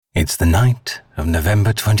It's the night of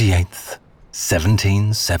November 28th,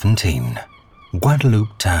 1717.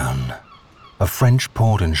 Guadeloupe Town, a French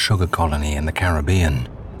port and sugar colony in the Caribbean,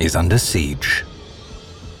 is under siege.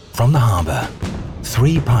 From the harbour,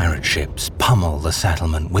 3 pirate ships pummel the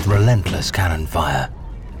settlement with relentless cannon fire.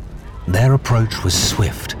 Their approach was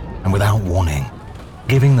swift and without warning,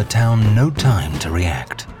 giving the town no time to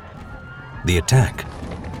react. The attack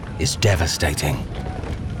is devastating.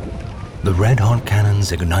 The red-hot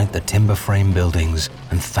cannons ignite the timber frame buildings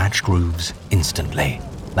and thatched roofs instantly,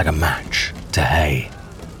 like a match to hay.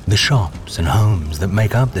 The shops and homes that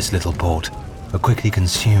make up this little port are quickly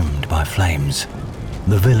consumed by flames.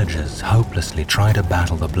 The villagers hopelessly try to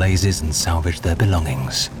battle the blazes and salvage their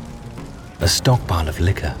belongings. A stockpile of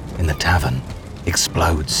liquor in the tavern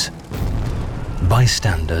explodes.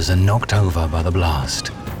 Bystanders are knocked over by the blast.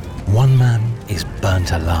 One man is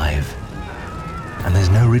burnt alive. And there's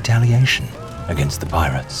no retaliation against the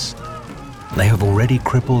pirates. They have already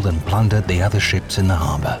crippled and plundered the other ships in the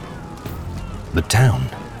harbor. The town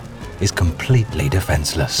is completely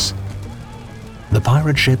defenseless. The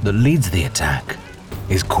pirate ship that leads the attack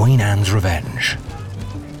is Queen Anne's Revenge.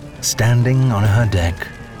 Standing on her deck,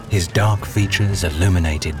 his dark features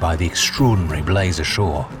illuminated by the extraordinary blaze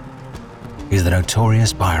ashore, is the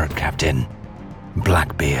notorious pirate captain,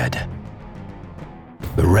 Blackbeard.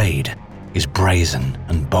 The raid is brazen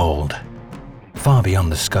and bold, far beyond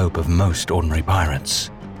the scope of most ordinary pirates.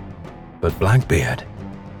 But Blackbeard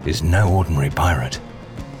is no ordinary pirate.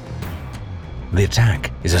 The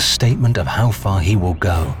attack is a statement of how far he will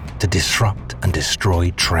go to disrupt and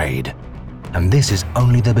destroy trade. And this is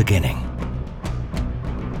only the beginning.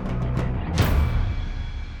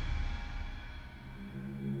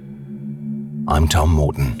 I'm Tom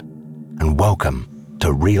Morton, and welcome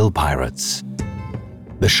to Real Pirates,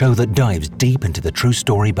 the show that dives deep into the true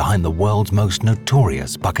story behind the world's most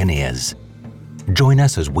notorious buccaneers. Join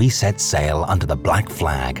us as we set sail under the black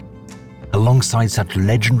flag, alongside such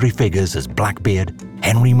legendary figures as Blackbeard,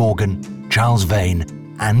 Henry Morgan, Charles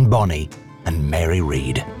Vane, Anne Bonny, and Mary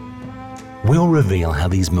Read. We'll reveal how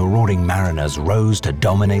these marauding mariners rose to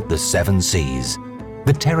dominate the 7 seas,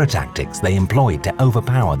 the terror tactics they employed to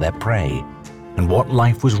overpower their prey, and what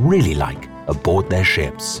life was really like aboard their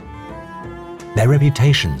ships. Their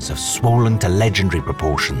reputations have swollen to legendary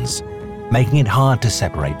proportions, making it hard to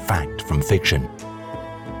separate fact from fiction.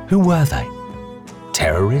 Who were they?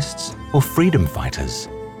 Terrorists or freedom fighters?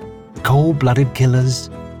 Cold-blooded killers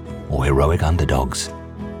or heroic underdogs?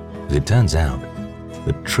 As it turns out,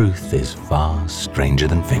 the truth is far stranger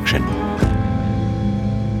than fiction.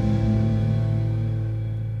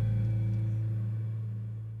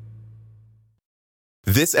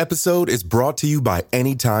 This episode is brought to you by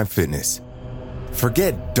Anytime Fitness.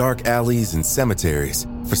 Forget dark alleys and cemeteries.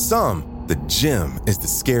 For some, the gym is the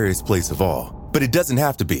scariest place of all, but it doesn't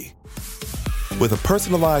have to be. With a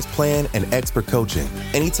personalized plan and expert coaching,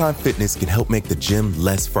 Anytime Fitness can help make the gym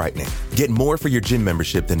less frightening. Get more for your gym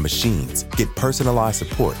membership than machines. Get personalized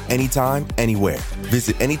support anytime, anywhere.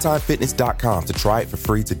 Visit AnytimeFitness.com to try it for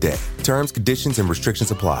free today. Terms, conditions, and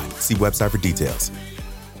restrictions apply. See website for details.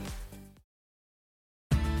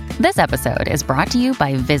 This episode is brought to you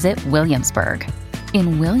by Visit Williamsburg.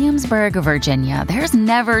 In Williamsburg, Virginia, there's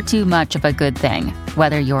never too much of a good thing.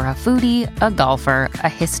 Whether you're a foodie, a golfer, a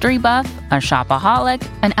history buff, a shopaholic,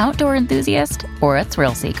 an outdoor enthusiast, or a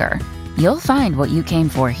thrill seeker, you'll find what you came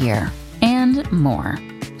for here and more.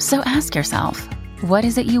 So ask yourself, what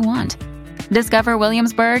is it you want? Discover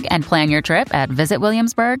Williamsburg and plan your trip at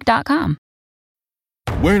visitwilliamsburg.com.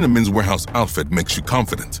 Wearing a Men's Warehouse outfit makes you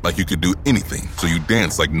confident, like you could do anything, so you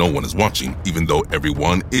dance like no one is watching, even though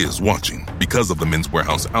everyone is watching. Because of the Men's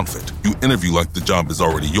Warehouse outfit, you interview like the job is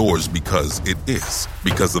already yours because it is.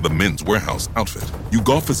 Because of the Men's Warehouse outfit, you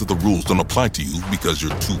golf as if the rules don't apply to you because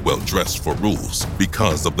you're too well dressed for rules.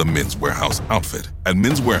 Because of the Men's Warehouse outfit. At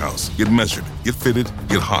Men's Warehouse, get measured, get fitted,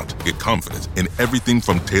 get hot, get confident in everything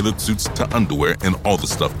from tailored suits to underwear and all the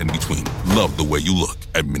stuff in between. Love the way you look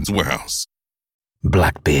at Men's Warehouse.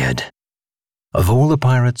 Blackbeard. Of all the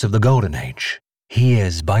pirates of the Golden Age, he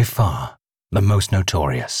is by far the most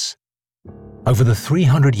notorious. Over the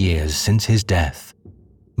 300 years since his death,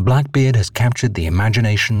 Blackbeard has captured the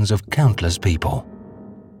imaginations of countless people.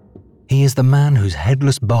 He is the man whose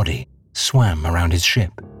headless body swam around his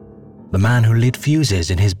ship, the man who lit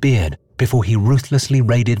fuses in his beard before he ruthlessly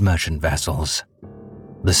raided merchant vessels.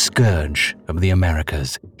 The scourge of the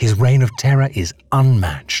Americas, his reign of terror is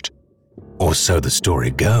unmatched. Or so the story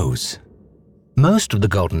goes. Most of the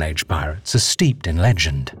Golden Age pirates are steeped in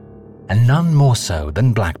legend, and none more so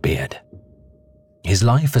than Blackbeard. His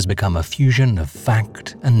life has become a fusion of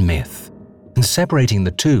fact and myth, and separating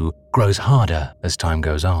the two grows harder as time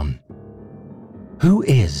goes on. Who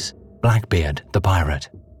is Blackbeard the pirate?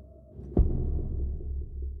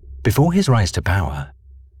 Before his rise to power,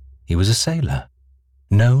 he was a sailor,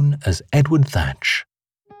 known as Edward Thatch.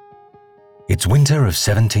 It's winter of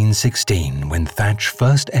 1716 when Thatch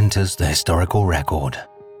first enters the historical record.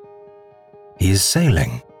 He is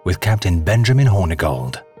sailing with Captain Benjamin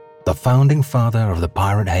Hornigold, the founding father of the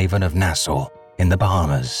pirate haven of Nassau in the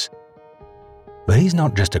Bahamas. But he's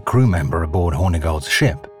not just a crew member aboard Hornigold's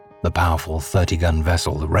ship, the powerful 30-gun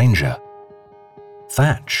vessel, the Ranger.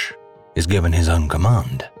 Thatch is given his own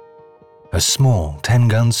command, a small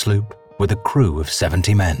 10-gun sloop with a crew of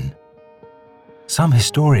 70 men. Some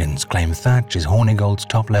historians claim Thatch is Hornigold's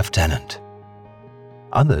top lieutenant.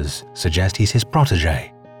 Others suggest he's his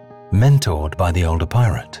protege, mentored by the older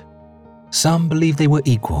pirate. Some believe they were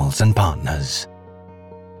equals and partners.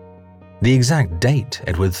 The exact date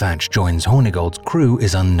Edward Thatch joins Hornigold's crew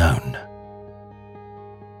is unknown.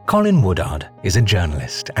 Colin Woodard is a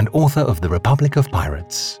journalist and author of The Republic of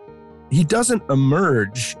Pirates. He doesn't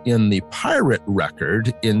emerge in the pirate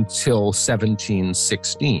record until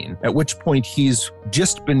 1716, at which point he's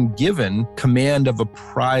just been given command of a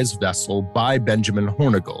prize vessel by Benjamin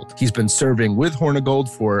Hornigold. He's been serving with Hornigold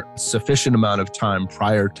for a sufficient amount of time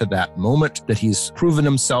prior to that moment that he's proven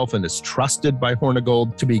himself and is trusted by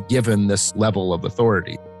Hornigold to be given this level of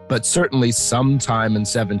authority. But certainly sometime in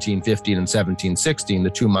 1715 and 1716, the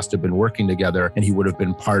two must have been working together, and he would have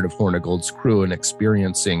been part of Hornigold's crew and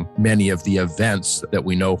experiencing many of the events that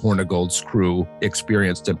we know Hornigold's crew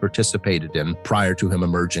experienced and participated in prior to him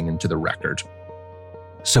emerging into the record.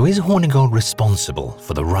 So is Hornigold responsible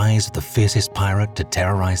for the rise of the fiercest pirate to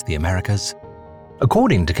terrorize the Americas?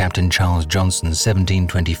 According to Captain Charles Johnson's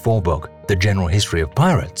 1724 book, The General History of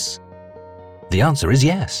Pirates, the answer is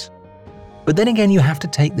yes. But then again, you have to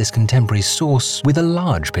take this contemporary source with a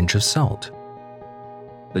large pinch of salt.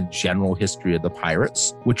 The General History of the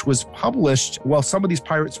Pirates, which was published while some of these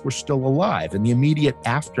pirates were still alive in the immediate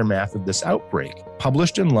aftermath of this outbreak,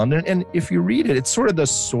 published in London. And if you read it, it's sort of the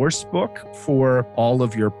source book for all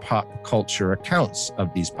of your pop culture accounts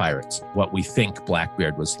of these pirates. What we think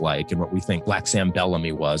Blackbeard was like and what we think Black Sam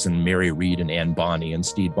Bellamy was and Mary Read and Anne Bonny and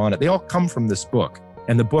Stede Bonnet, they all come from this book.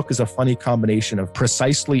 And the book is a funny combination of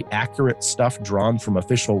precisely accurate stuff drawn from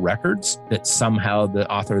official records that somehow the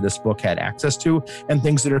author of this book had access to, and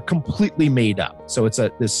things that are completely made up. So it's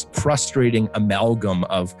this frustrating amalgam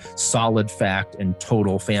of solid fact and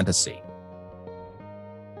total fantasy.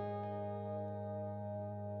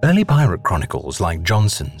 Early pirate chronicles like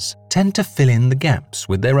Johnson's tend to fill in the gaps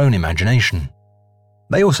with their own imagination.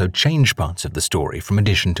 They also change parts of the story from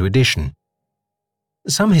edition to edition.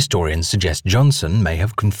 Some historians suggest Johnson may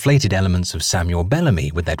have conflated elements of Samuel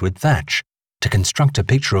Bellamy with Edward Thatch to construct a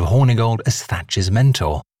picture of Hornigold as Thatch's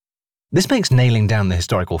mentor. This makes nailing down the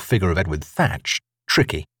historical figure of Edward Thatch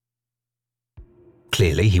tricky.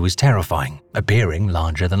 Clearly, he was terrifying, appearing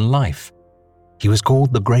larger than life. He was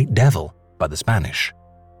called the Great Devil by the Spanish.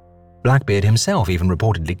 Blackbeard himself even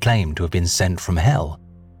reportedly claimed to have been sent from hell.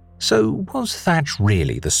 So was Thatch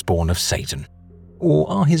really the spawn of Satan? Or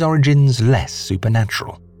are his origins less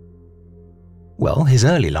supernatural? Well, his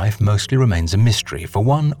early life mostly remains a mystery for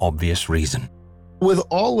one obvious reason. With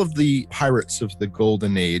all of the pirates of the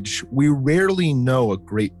Golden Age, we rarely know a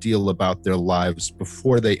great deal about their lives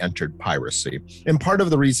before they entered piracy. And part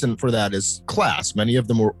of the reason for that is class. Many of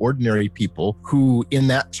them were ordinary people who, in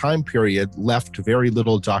that time period, left very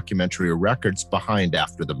little documentary records behind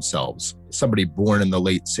after themselves. Somebody born in the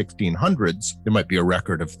late 1600s, there might be a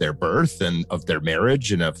record of their birth and of their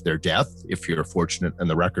marriage and of their death, if you're fortunate and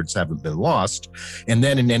the records haven't been lost. And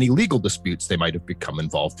then in any legal disputes they might have become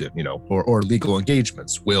involved in, or legal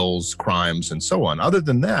engagements, wills, crimes, and so on. Other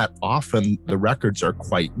than that, often the records are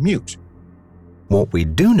quite mute. What we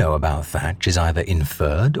do know about Thatch is either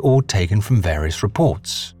inferred or taken from various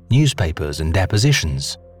reports, newspapers, and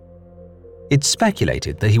depositions. It's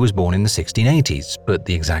speculated that he was born in the 1680s, but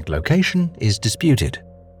the exact location is disputed.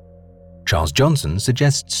 Charles Johnson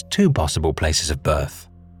suggests two possible places of birth.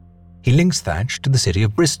 He links Thatch to the city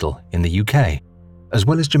of Bristol in the UK, as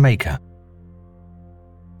well as Jamaica.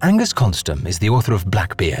 Angus Constam is the author of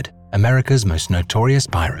Blackbeard, America's most notorious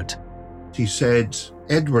pirate. He said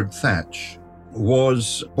Edward Thatch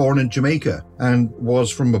was born in Jamaica and was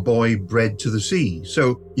from a boy bred to the sea.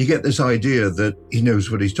 So you get this idea that he knows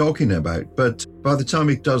what he's talking about. But by the time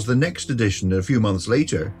he does the next edition, a few months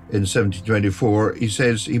later, in 1724, he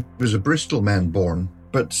says he was a Bristol man born,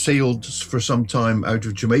 but sailed for some time out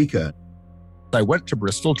of Jamaica. I went to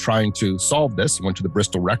Bristol trying to solve this. I went to the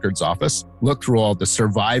Bristol Records Office, looked through all the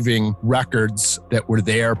surviving records that were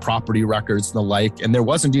there, property records and the like. And there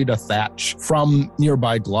was indeed a Thatch from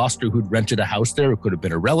nearby Gloucester who'd rented a house there. It could have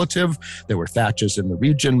been a relative. There were Thatches in the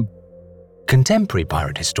region. Contemporary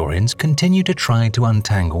pirate historians continue to try to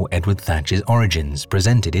untangle Edward Thatch's origins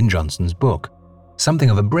presented in Johnson's book. Something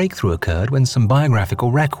of a breakthrough occurred when some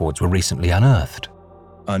biographical records were recently unearthed.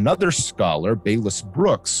 Another scholar, Baylis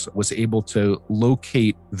Brooks, was able to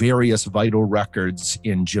locate various vital records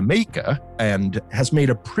in Jamaica and has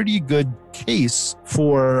made a pretty good case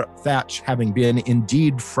for Thatch having been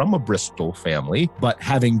indeed from a Bristol family, but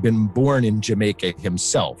having been born in Jamaica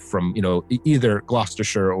himself from, either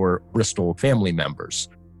Gloucestershire or Bristol family members.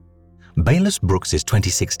 Baylis Brooks's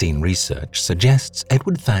 2016 research suggests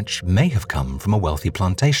Edward Thatch may have come from a wealthy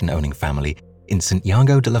plantation-owning family in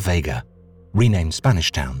Santiago de la Vega, renamed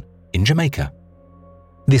Spanish Town, in Jamaica.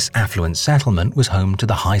 This affluent settlement was home to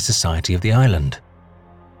the high society of the island.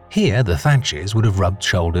 Here, the Thatches would have rubbed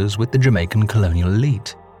shoulders with the Jamaican colonial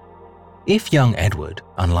elite. If young Edward,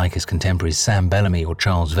 unlike his contemporaries Sam Bellamy or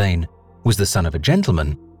Charles Vane, was the son of a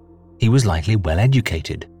gentleman, he was likely well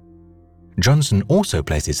educated. Johnson also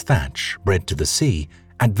places Thatch, bred to the sea,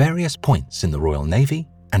 at various points in the Royal Navy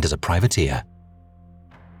and as a privateer.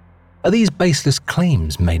 Are these baseless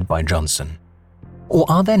claims made by Johnson? Or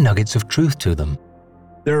are there nuggets of truth to them?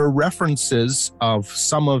 There are references of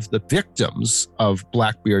some of the victims of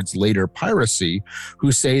Blackbeard's later piracy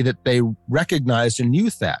who say that they recognized and knew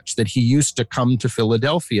Thatch, that he used to come to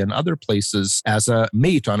Philadelphia and other places as a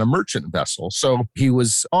mate on a merchant vessel. So he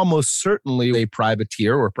was almost certainly a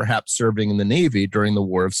privateer or perhaps serving in the Navy during the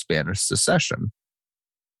War of Spanish Succession.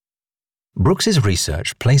 Brooks's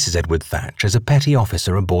research places Edward Thatch as a petty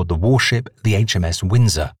officer aboard the warship the HMS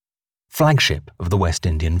Windsor, flagship of the West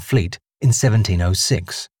Indian Fleet, in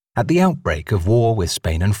 1706, at the outbreak of war with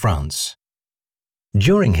Spain and France.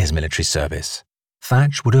 During his military service,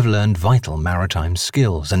 Thatch would have learned vital maritime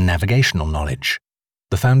skills and navigational knowledge,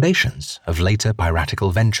 the foundations of later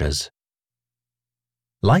piratical ventures.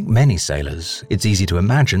 Like many sailors, it's easy to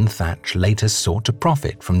imagine Thatch later sought to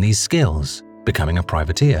profit from these skills, becoming a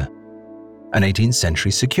privateer, an 18th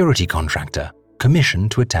century security contractor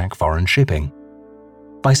commissioned to attack foreign shipping.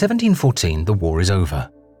 By 1714, the war is over.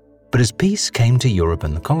 But as peace came to Europe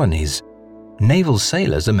and the colonies, naval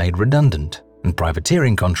sailors are made redundant and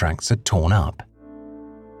privateering contracts are torn up.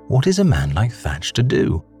 What is a man like Thatch to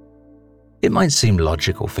do? It might seem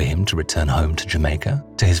logical for him to return home to Jamaica,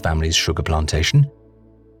 to his family's sugar plantation,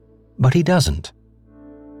 but he doesn't.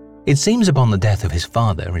 It seems upon the death of his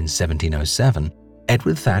father in 1707,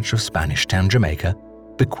 Edward Thatch of Spanish Town, Jamaica,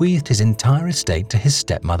 bequeathed his entire estate to his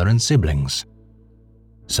stepmother and siblings.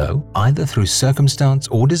 So, either through circumstance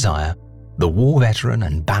or desire, the war veteran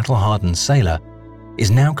and battle-hardened sailor is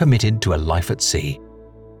now committed to a life at sea.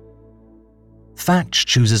 Thatch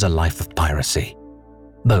chooses a life of piracy,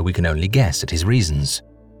 though we can only guess at his reasons.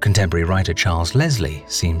 Contemporary writer Charles Leslie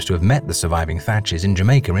seems to have met the surviving Thatches in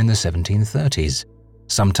Jamaica in the 1730s,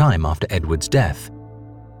 some time after Edward's death.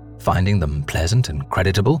 Finding them pleasant and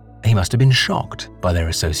creditable, he must have been shocked by their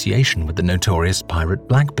association with the notorious pirate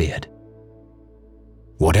Blackbeard.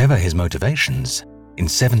 Whatever his motivations, in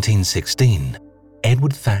 1716,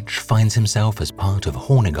 Edward Thatch finds himself as part of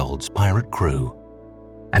Hornigold's pirate crew.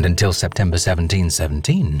 And until September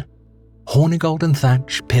 1717, Hornigold and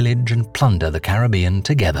Thatch pillage and plunder the Caribbean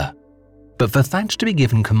together. But for Thatch to be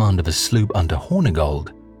given command of a sloop under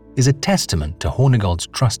Hornigold is a testament to Hornigold's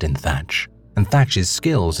trust in Thatch and Thatch's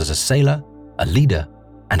skills as a sailor, a leader,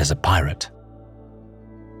 and as a pirate.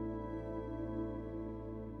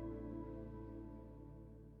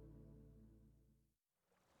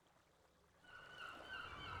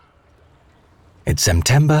 It's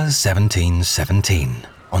September 1717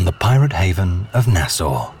 on the pirate haven of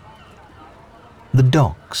Nassau. The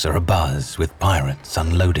docks are abuzz with pirates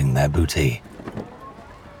unloading their booty.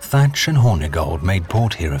 Thatch and Hornigold made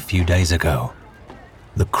port here a few days ago.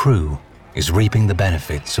 The crew is reaping the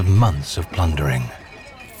benefits of months of plundering.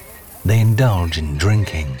 They indulge in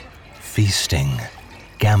drinking, feasting,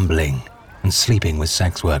 gambling, and sleeping with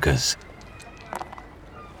sex workers.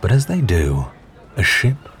 But as they do, a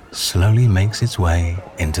ship slowly makes its way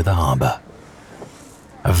into the harbor.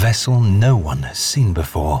 A vessel no one has seen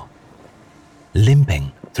before.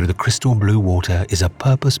 Limping through the crystal blue water is a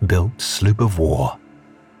purpose-built sloop of war,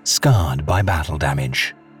 scarred by battle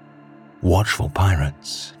damage. Watchful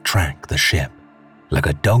pirates track the ship like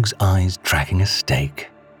a dog's eyes tracking a stake.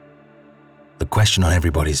 The question on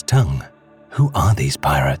everybody's tongue, who are these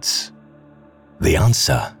pirates? The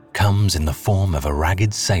answer comes in the form of a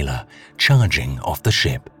ragged sailor charging off the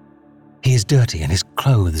ship. He is dirty and his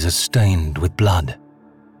clothes are stained with blood.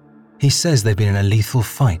 He says they've been in a lethal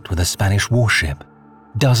fight with a Spanish warship.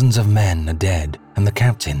 Dozens of men are dead and the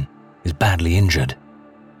captain is badly injured.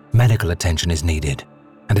 Medical attention is needed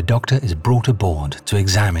and a doctor is brought aboard to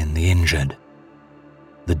examine the injured.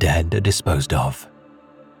 The dead are disposed of.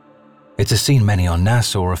 It's a scene many on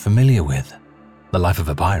Nassau are familiar with. The life of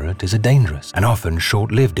a pirate is a dangerous and often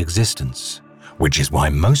short-lived existence, which is why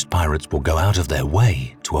most pirates will go out of their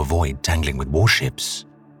way to avoid tangling with warships.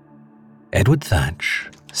 Edward Thatch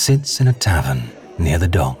sits in a tavern near the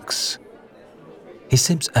docks. He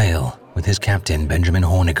sips ale with his captain Benjamin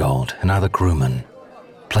Hornigold and other crewmen,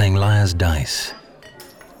 playing liar's dice.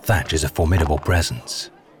 Thatch is a formidable presence.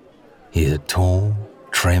 He is a tall,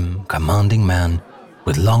 trim, commanding man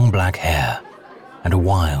with long black hair and a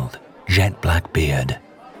wild, jet-black beard.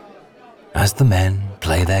 As the men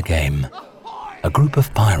play their game, a group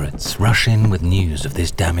of pirates rush in with news of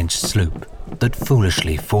this damaged sloop that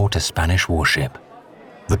foolishly fought a Spanish warship.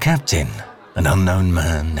 The captain, an unknown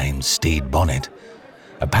man named Stede Bonnet,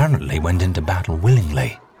 apparently went into battle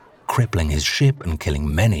willingly, crippling his ship and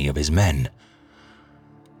killing many of his men.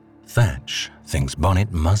 Thatch thinks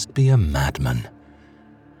Bonnet must be a madman.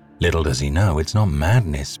 Little does he know it's not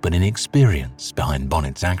madness but inexperience behind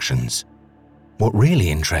Bonnet's actions. What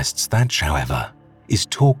really interests Thatch, however, is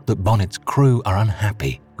talk that Bonnet's crew are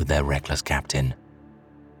unhappy with their reckless captain.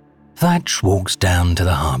 Thatch walks down to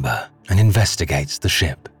the harbour and investigates the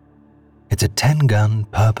ship. It's a 10-gun,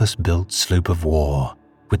 purpose-built sloop of war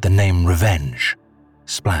with the name Revenge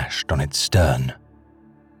splashed on its stern.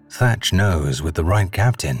 Thatch knows with the right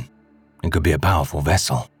captain, it could be a powerful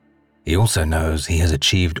vessel. He also knows he has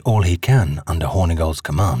achieved all he can under Hornigold's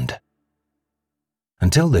command.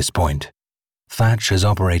 Until this point, Thatch has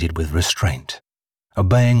operated with restraint,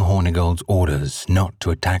 obeying Hornigold's orders not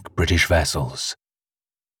to attack British vessels.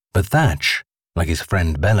 But Thatch, like his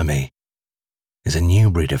friend Bellamy, is a new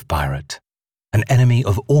breed of pirate, an enemy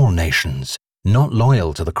of all nations, not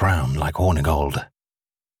loyal to the crown like Hornigold.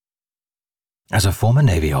 As a former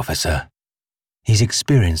Navy officer, he's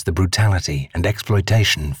experienced the brutality and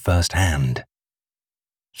exploitation firsthand.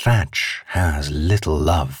 Thatch has little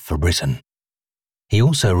love for Britain. He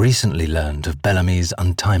also recently learned of Bellamy's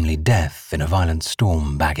untimely death in a violent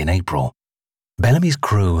storm back in April. Bellamy's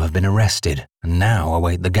crew have been arrested and now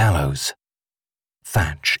await the gallows.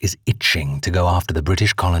 Thatch is itching to go after the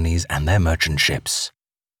British colonies and their merchant ships.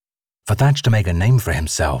 For Thatch to make a name for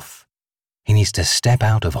himself, he needs to step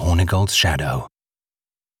out of Hornigold's shadow.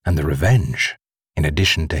 And the Revenge, in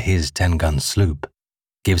addition to his 10-gun sloop,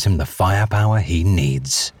 gives him the firepower he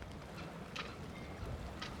needs.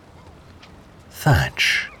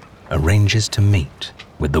 Thatch arranges to meet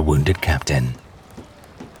with the wounded captain.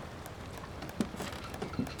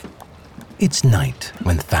 It's night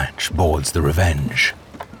when Thatch boards the Revenge.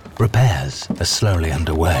 Repairs are slowly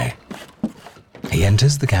underway. He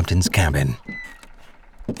enters the captain's cabin.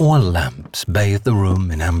 Oil lamps bathe the room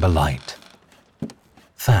in amber light.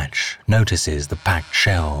 Thatch notices the packed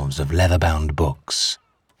shelves of leather-bound books.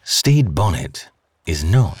 Stede Bonnet is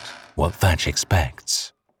not what Thatch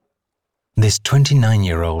expects. This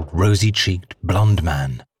 29-year-old rosy-cheeked blonde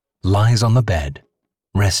man lies on the bed,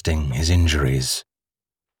 resting his injuries.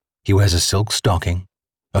 He wears a silk stocking,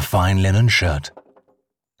 a fine linen shirt,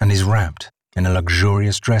 and is wrapped in a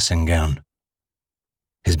luxurious dressing gown.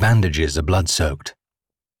 His bandages are blood-soaked.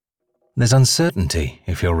 There's uncertainty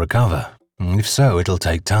if he'll recover. If so, it'll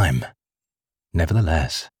take time.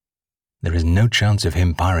 Nevertheless, there is no chance of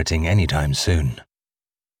him pirating anytime soon.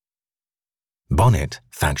 Bonnet,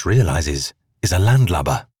 Thatch realizes, is a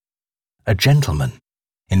landlubber, a gentleman.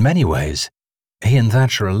 In many ways, he and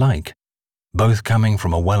Thatch are alike, both coming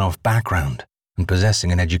from a well-off background and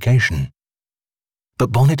possessing an education.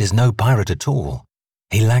 But Bonnet is no pirate at all.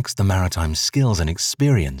 He lacks the maritime skills and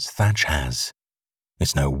experience Thatch has.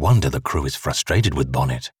 It's no wonder the crew is frustrated with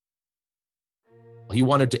Bonnet. He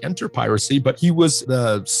wanted to enter piracy, but he was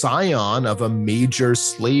the scion of a major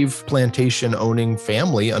slave plantation owning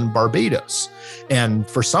family on Barbados. And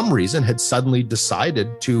for some reason had suddenly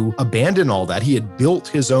decided to abandon all that. He had built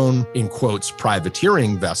his own, in quotes,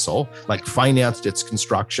 privateering vessel, like financed its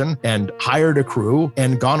construction and hired a crew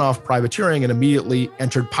and gone off privateering and immediately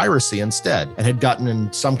entered piracy instead, and had gotten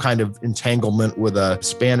in some kind of entanglement with a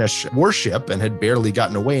Spanish warship and had barely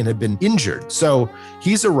gotten away and had been injured. So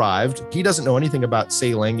he's arrived. He doesn't know anything about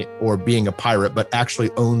sailing or being a pirate, but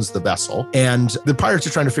actually owns the vessel. And the pirates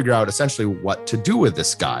are trying to figure out essentially what to do with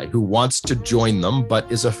this guy who wants to join them, but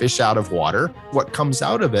is a fish out of water. What comes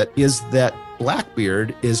out of it is that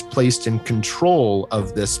Blackbeard is placed in control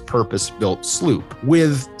of this purpose-built sloop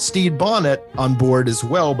with Stede Bonnet on board as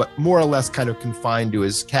well, but more or less kind of confined to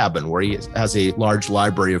his cabin where he has a large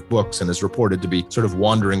library of books and is reported to be sort of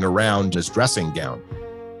wandering around in his dressing gown.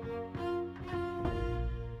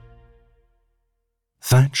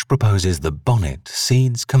 Thatch proposes that Bonnet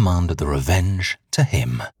cedes command of the Revenge to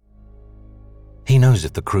him. He knows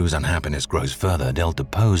if the crew's unhappiness grows further, they'll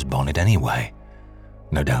depose Bonnet anyway.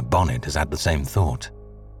 No doubt Bonnet has had the same thought.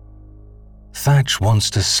 Thatch wants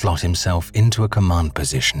to slot himself into a command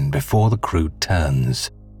position before the crew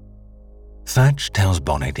turns. Thatch tells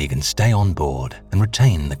Bonnet he can stay on board and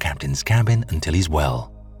retain the captain's cabin until he's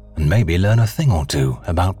well, and maybe learn a thing or two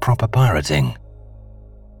about proper pirating.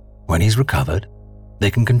 When he's recovered,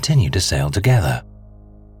 they can continue to sail together.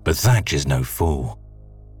 But Thatch is no fool.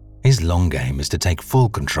 His long game is to take full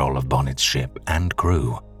control of Bonnet's ship and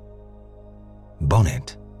crew.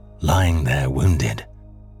 Bonnet, lying there wounded,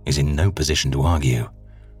 is in no position to argue.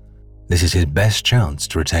 This is his best chance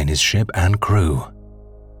to retain his ship and crew.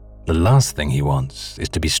 The last thing he wants is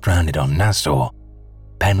to be stranded on Nassau,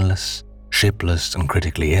 penniless, shipless, and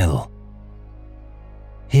critically ill.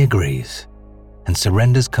 He agrees and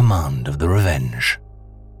surrenders command of the Revenge.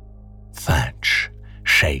 Thatch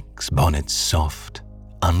shakes Bonnet's soft,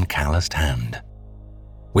 uncalloused hand.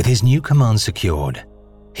 With his new command secured,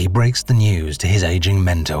 he breaks the news to his aging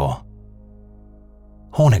mentor.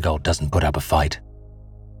 Hornigold doesn't put up a fight.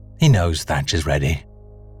 He knows Thatch is ready.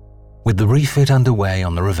 With the refit underway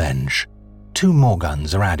on the Revenge, 2 more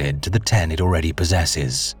guns are added to the 10 it already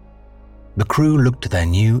possesses. The crew look to their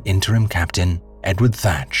new interim captain, Edward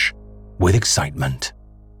Thatch, with excitement.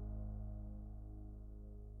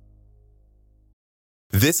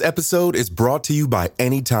 This episode is brought to you by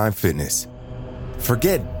Anytime Fitness.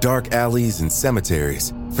 Forget dark alleys and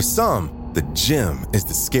cemeteries. For some, the gym is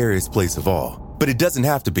the scariest place of all, but it doesn't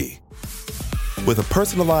have to be. With a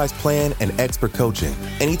personalized plan and expert coaching,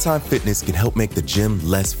 Anytime Fitness can help make the gym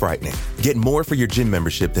less frightening. Get more for your gym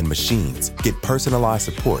membership than machines. Get personalized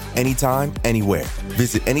support anytime, anywhere.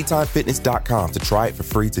 Visit AnytimeFitness.com to try it for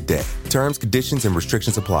free today. Terms, conditions, and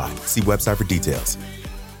restrictions apply. See website for details.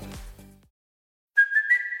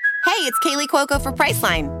 Hey, it's Kaylee Cuoco for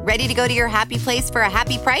Priceline. Ready to go to your happy place for a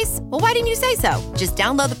happy price? Well, why didn't you say so? Just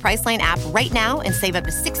download the Priceline app right now and save up to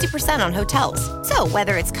 60% on hotels. So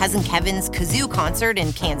whether it's Cousin Kevin's Kazoo Concert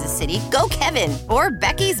in Kansas City, go Kevin, or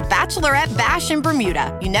Becky's Bachelorette Bash in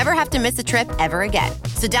Bermuda, you never have to miss a trip ever again.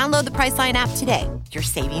 So download the Priceline app today. Your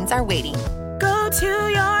savings are waiting. Go to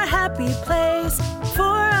your happy place for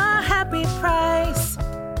a happy price.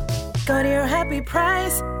 Go to your happy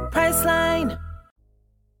price, Priceline.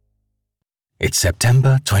 It's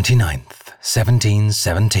September 29th,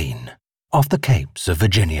 1717, off the Capes of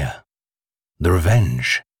Virginia. The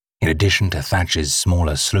Revenge, in addition to Thatch's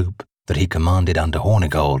smaller sloop that he commanded under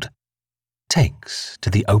Hornigold, takes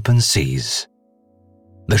to the open seas.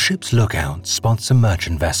 The ship's lookout spots a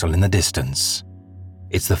merchant vessel in the distance.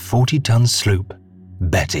 It's the 40-ton sloop,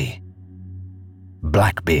 Betty.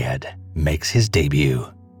 Blackbeard makes his debut.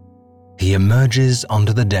 He emerges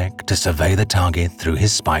onto the deck to survey the target through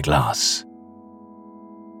his spyglass.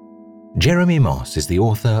 Jeremy Moss is the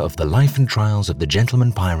author of The Life and Trials of the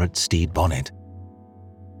Gentleman Pirate Stede Bonnet.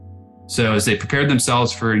 So as they prepared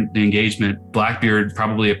themselves for the engagement, Blackbeard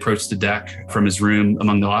probably approached the deck from his room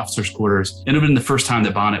among the officers' quarters. And it would have been the first time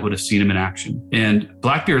that Bonnet would have seen him in action. And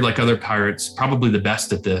Blackbeard, like other pirates, probably the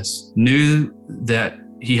best at this, knew that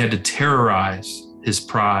he had to terrorize his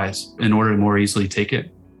prize in order to more easily take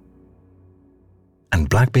it. And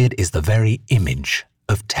Blackbeard is the very image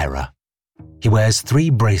of terror. He wears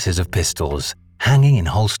 3 braces of pistols, hanging in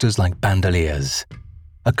holsters like bandoliers.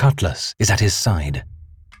 A cutlass is at his side.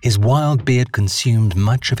 His wild beard consumed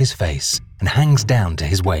much of his face and hangs down to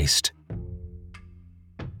his waist.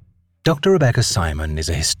 Dr. Rebecca Simon is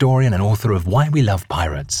a historian and author of Why We Love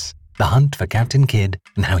Pirates, The Hunt for Captain Kidd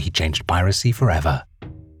and How He Changed Piracy Forever.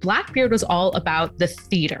 Blackbeard was all about the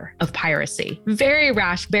theater of piracy. Very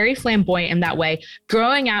rash, very flamboyant in that way,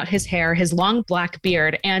 growing out his hair, his long black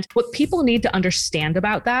beard. And what people need to understand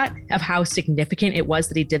about that, of how significant it was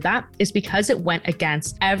that he did that, is because it went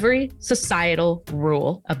against every societal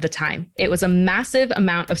rule of the time. It was a massive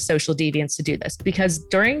amount of social deviance to do this, because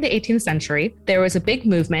during the 18th century, there was a big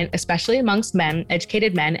movement, especially amongst men,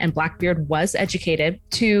 educated men, and Blackbeard was educated,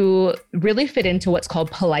 to really fit into what's called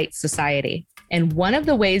polite society. And one of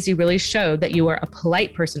the ways you really showed that you were a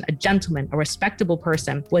polite person, a gentleman, a respectable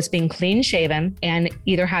person, was being clean shaven and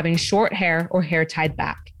either having short hair or hair tied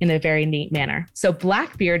back in a very neat manner. So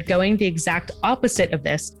Blackbeard, going the exact opposite of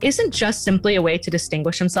this, isn't just simply a way to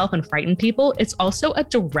distinguish himself and frighten people. It's also a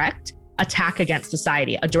direct attack against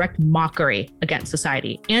society, a direct mockery against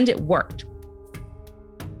society, and it worked.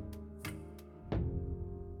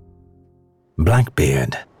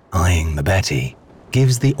 Blackbeard, eyeing the Betty,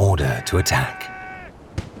 gives the order to attack.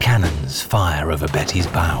 Cannons fire over Betty's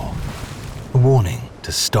bow, a warning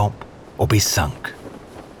to stop or be sunk.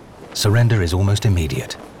 Surrender is almost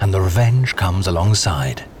immediate, and the Revenge comes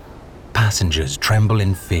alongside. Passengers tremble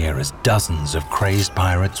in fear as dozens of crazed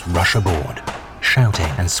pirates rush aboard,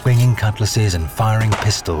 shouting and swinging cutlasses and firing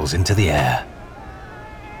pistols into the air.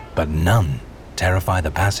 But none terrify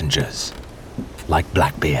the passengers like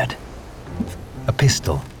Blackbeard. A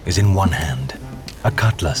pistol is in one hand, a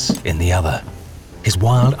cutlass in the other. His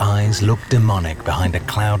wild eyes look demonic behind a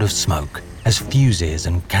cloud of smoke as fuses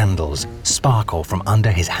and candles sparkle from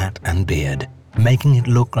under his hat and beard, making it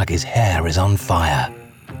look like his hair is on fire.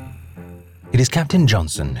 It is Captain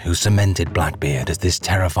Johnson who cemented Blackbeard as this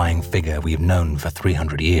terrifying figure we've known for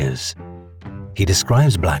 300 years. He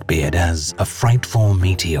describes Blackbeard as a frightful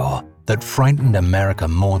meteor that frightened America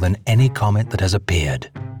more than any comet that has appeared.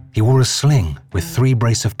 He wore a sling with 3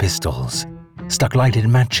 brace of pistols, stuck lighted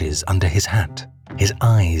matches under his hat, his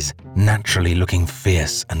eyes naturally looking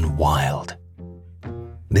fierce and wild.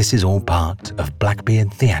 This is all part of Blackbeard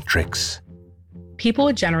theatrics. People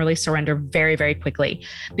would generally surrender very, very quickly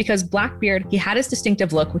because Blackbeard, he had his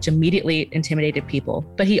distinctive look, which immediately intimidated people,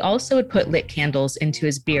 but he also would put lit candles into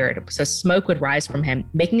his beard, so smoke would rise from him,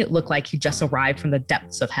 making it look like he just arrived from the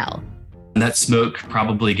depths of hell. And that smoke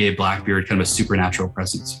probably gave Blackbeard kind of a supernatural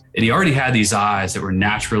presence. And he already had these eyes that were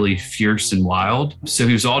naturally fierce and wild. So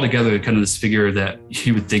he was altogether kind of this figure that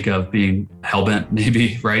you would think of being hellbent,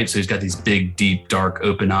 maybe, right? So he's got these big, deep, dark,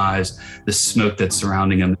 open eyes, the smoke that's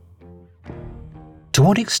surrounding him. To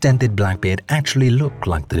what extent did Blackbeard actually look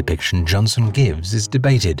like the depiction Johnson gives is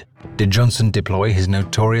debated. Did Johnson deploy his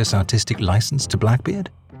notorious artistic license to Blackbeard?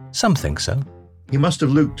 Some think so. He must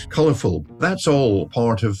have looked colourful. That's all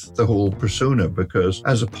part of the whole persona, because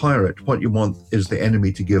as a pirate, what you want is the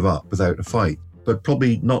enemy to give up without a fight, but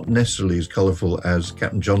probably not necessarily as colourful as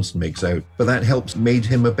Captain Johnson makes out, but that helps made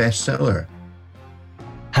him a bestseller.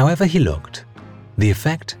 However he looked, the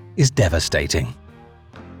effect is devastating.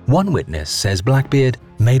 One witness says Blackbeard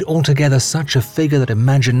made altogether such a figure that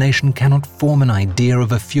imagination cannot form an idea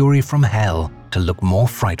of a fury from hell to look more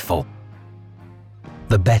frightful.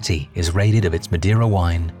 The Betty is raided of its Madeira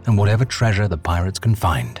wine and whatever treasure the pirates can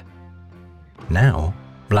find. Now,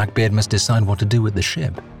 Blackbeard must decide what to do with the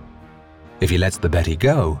ship. If he lets the Betty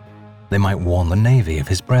go, they might warn the Navy of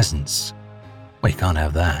his presence. Well, he can't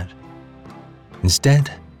have that.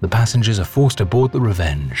 Instead, the passengers are forced aboard the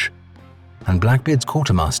Revenge, and Blackbeard's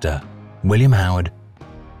quartermaster, William Howard,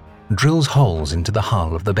 drills holes into the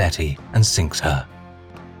hull of the Betty and sinks her.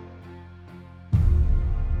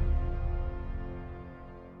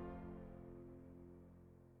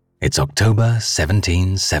 It's October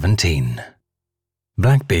 1717.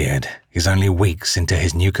 Blackbeard is only weeks into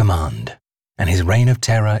his new command, and his reign of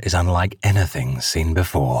terror is unlike anything seen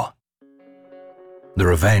before. The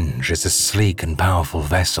Revenge is a sleek and powerful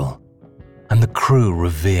vessel, and the crew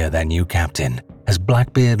revere their new captain as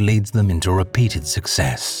Blackbeard leads them into repeated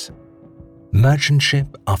success. Merchant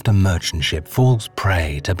ship after merchant ship falls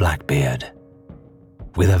prey to Blackbeard.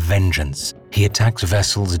 With a vengeance, he attacks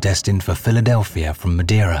vessels destined for Philadelphia from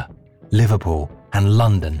Madeira, Liverpool, and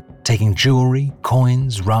London, taking jewelry,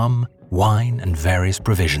 coins, rum, wine, and various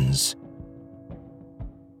provisions.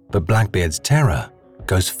 But Blackbeard's terror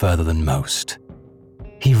goes further than most.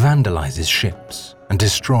 He vandalizes ships and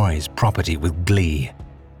destroys property with glee.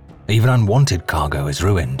 Even unwanted cargo is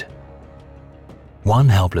ruined. One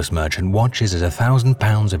helpless merchant watches as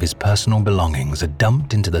 £1,000 of his personal belongings are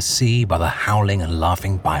dumped into the sea by the howling and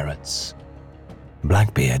laughing pirates.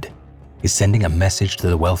 Blackbeard is sending a message to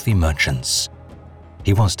the wealthy merchants.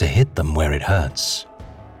 He wants to hit them where it hurts.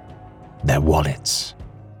 Their wallets.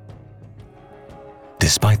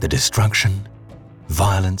 Despite the destruction,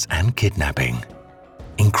 violence, and kidnapping,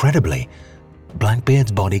 incredibly,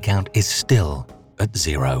 Blackbeard's body count is still at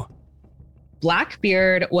 0.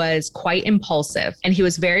 Blackbeard was quite impulsive and he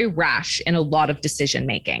was very rash in a lot of decision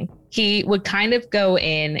making. He would kind of go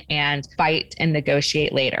in and fight and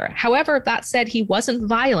negotiate later. However, that said, he wasn't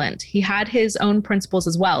violent. He had his own principles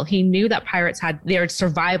as well. He knew that pirates had their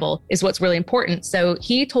survival is what's really important. So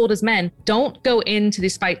he told his men, don't go into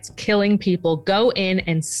these fights killing people. Go in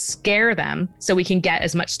and scare them so we can get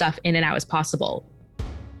as much stuff in and out as possible.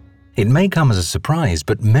 It may come as a surprise,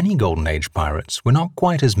 but many Golden Age pirates were not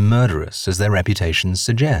quite as murderous as their reputations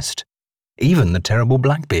suggest, even the terrible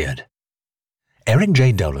Blackbeard. Eric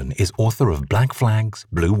J. Dolan is author of Black Flags,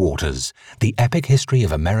 Blue Waters, the epic history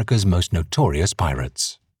of America's most notorious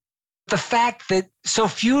pirates. the fact that so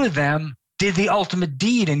few of them did the ultimate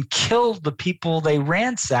deed and killed the people they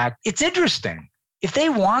ransacked, it's interesting. If they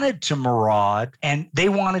wanted to maraud and they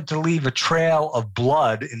wanted to leave a trail of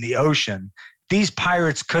blood in the ocean, these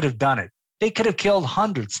pirates could have done it. They could have killed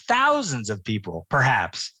hundreds, thousands of people,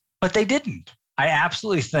 perhaps, but they didn't. I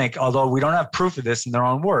absolutely think, although we don't have proof of this in their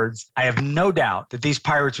own words, I have no doubt that these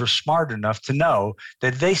pirates were smart enough to know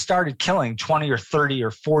that they started killing 20 or 30 or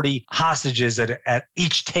 40 hostages at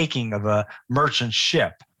each taking of a merchant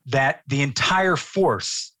ship, that the entire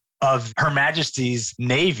force of Her Majesty's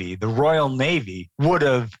Navy, the Royal Navy, would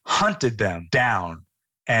have hunted them down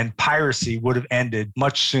and piracy would have ended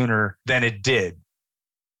much sooner than it did.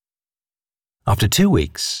 After 2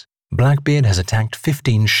 weeks, Blackbeard has attacked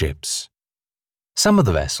 15 ships. Some of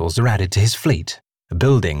the vessels are added to his fleet,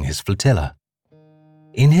 building his flotilla.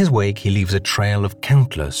 In his wake, he leaves a trail of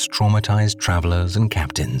countless traumatized travelers and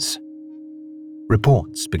captains.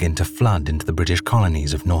 Reports begin to flood into the British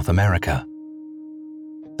colonies of North America.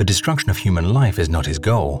 The destruction of human life is not his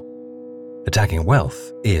goal. Attacking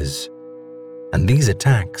wealth is. And these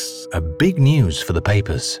attacks are big news for the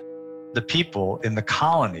papers. The people in the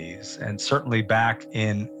colonies, and certainly back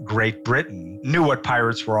in Great Britain, knew what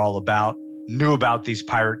pirates were all about, knew about these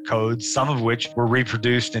pirate codes, some of which were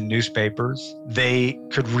reproduced in newspapers. They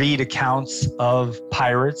could read accounts of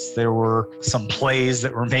pirates. There were some plays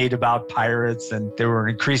that were made about pirates, and there were an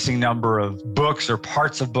increasing number of books or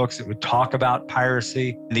parts of books that would talk about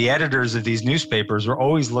piracy. The editors of these newspapers were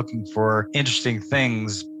always looking for interesting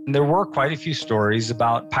things. And there were quite a few stories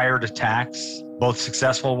about pirate attacks, both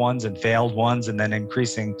successful ones and failed ones, and then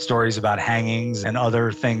increasing stories about hangings and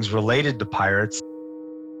other things related to pirates.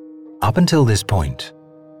 Up until this point,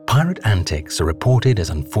 pirate antics are reported as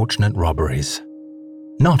unfortunate robberies,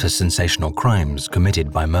 not as sensational crimes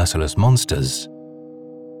committed by merciless monsters.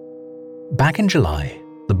 Back in July,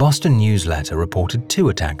 the Boston Newsletter reported 2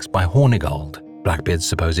 attacks by Hornigold, Blackbeard's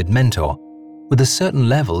supposed mentor, with a certain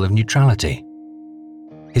level of neutrality.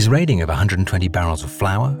 His raiding of 120 barrels of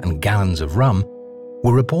flour and gallons of rum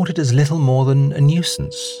were reported as little more than a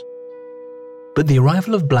nuisance. But the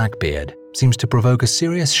arrival of Blackbeard seems to provoke a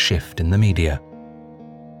serious shift in the media.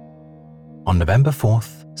 On November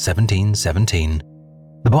 4th, 1717,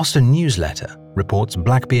 the Boston Newsletter reports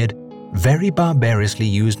Blackbeard very barbarously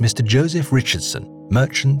used Mr. Joseph Richardson,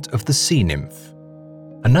 merchant of the Sea Nymph.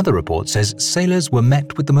 Another report says sailors were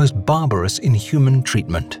met with the most barbarous, inhuman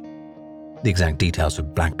treatment. The exact details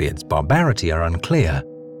of Blackbeard's barbarity are unclear.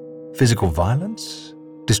 Physical violence?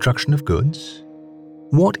 Destruction of goods?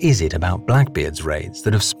 What is it about Blackbeard's raids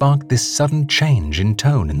that have sparked this sudden change in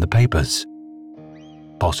tone in the papers?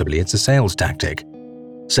 Possibly it's a sales tactic,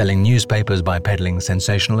 selling newspapers by peddling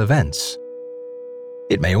sensational events.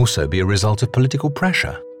 It may also be a result of political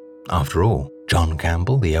pressure. After all, John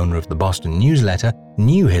Campbell, the owner of the Boston Newsletter,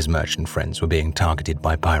 knew his merchant friends were being targeted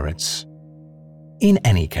by pirates. In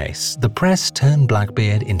any case, the press turned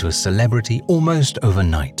Blackbeard into a celebrity almost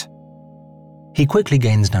overnight. He quickly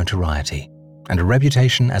gains notoriety and a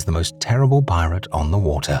reputation as the most terrible pirate on the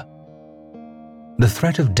water. The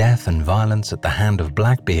threat of death and violence at the hand of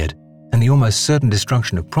Blackbeard and the almost certain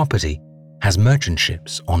destruction of property has merchant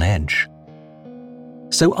ships on edge.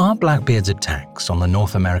 So are Blackbeard's attacks on the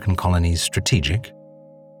North American colonies strategic?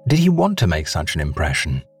 Did he want to make such an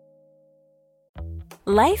impression?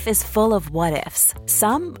 Life is full of what-ifs,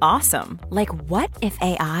 some awesome, like what if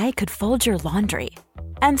AI could fold your laundry?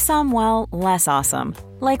 And some, well, less awesome,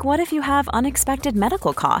 like what if you have unexpected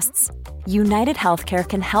medical costs? United Healthcare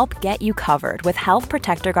can help get you covered with Health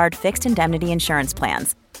Protector Guard fixed indemnity insurance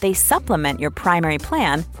plans. They supplement your primary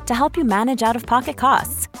plan to help you manage out-of-pocket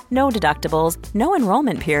costs. No deductibles, no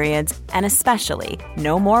enrollment periods, and especially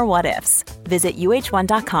no more what-ifs. Visit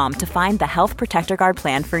uh1.com to find the Health Protector Guard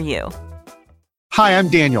plan for you. Hi, I'm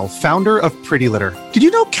Daniel, founder of Pretty Litter. Did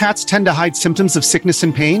you know cats tend to hide symptoms of sickness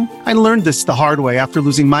and pain? I learned this the hard way after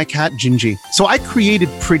losing my cat, Gingy. So I created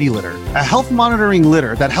Pretty Litter, a health monitoring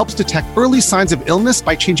litter that helps detect early signs of illness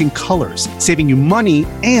by changing colors, saving you money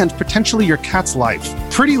and potentially your cat's life.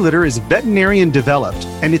 Pretty Litter is veterinarian developed,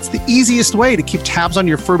 and it's the easiest way to keep tabs on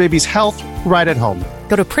your fur baby's health right at home.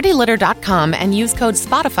 Go to prettylitter.com and use code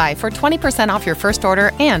SPOTIFY for 20% off your first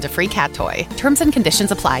order and a free cat toy. Terms and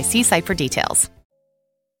conditions apply. See site for details.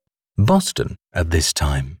 Boston, at this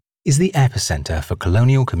time, is the epicenter for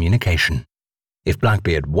colonial communication. If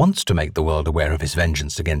Blackbeard wants to make the world aware of his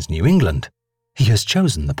vengeance against New England, he has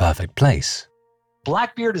chosen the perfect place.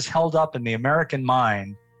 Blackbeard is held up in the American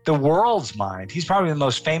mind, the world's mind. He's probably the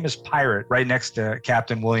most famous pirate right next to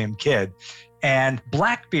Captain William Kidd. And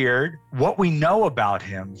Blackbeard, what we know about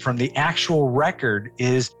him from the actual record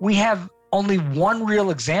is we have only one real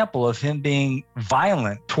example of him being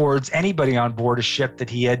violent towards anybody on board a ship that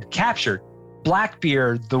he had captured.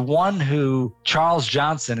 Blackbeard, the one who Charles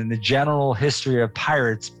Johnson in the General History of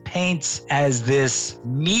Pirates paints as this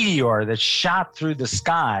meteor that shot through the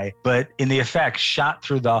sky, but in the effect shot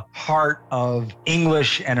through the heart of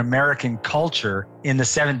English and American culture in the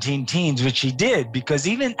 17 teens, which he did, because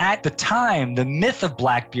even at the time, the myth of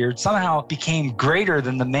Blackbeard somehow became greater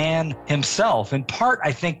than the man himself, in part,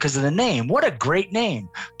 I think, because of the name. What a great name,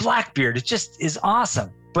 Blackbeard. It just is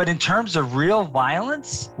awesome. But in terms of real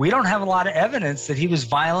violence, we don't have a lot of evidence that he was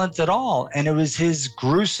violent at all. And it was his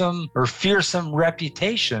gruesome or fearsome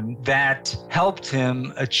reputation that helped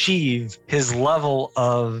him achieve his level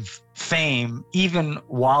of fame, even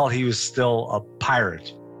while he was still a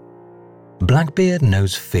pirate. Blackbeard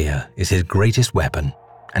knows fear is his greatest weapon,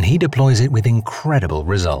 and he deploys it with incredible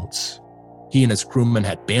results. He and his crewmen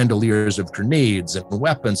had bandoliers of grenades and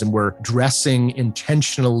weapons and were dressing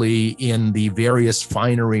intentionally in the various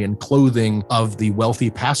finery and clothing of the wealthy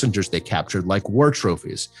passengers they captured, like war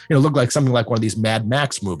trophies. It looked like something like one of these Mad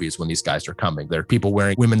Max movies when these guys are coming. There are people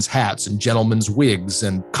wearing women's hats and gentlemen's wigs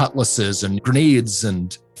and cutlasses and grenades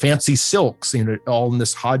and fancy silks, all in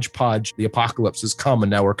this hodgepodge. The apocalypse has come and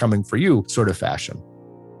now we're coming for you sort of fashion.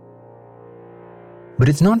 But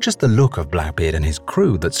it's not just the look of Blackbeard and his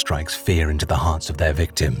crew that strikes fear into the hearts of their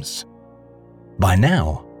victims. By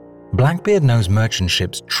now, Blackbeard knows merchant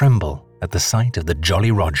ships tremble at the sight of the Jolly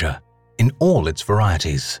Roger in all its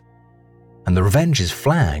varieties. And the Revenge's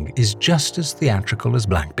flag is just as theatrical as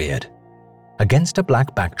Blackbeard. Against a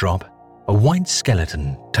black backdrop, a white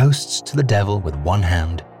skeleton toasts to the devil with one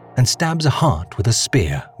hand and stabs a heart with a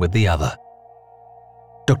spear with the other.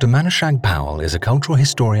 Dr. Manashag Powell is a cultural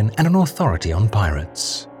historian and an authority on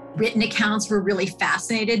pirates. Written accounts were really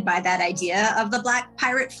fascinated by that idea of the black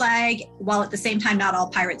pirate flag, while at the same time, not all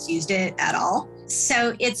pirates used it at all.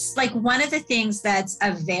 So it's like one of the things that's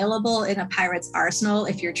available in a pirate's arsenal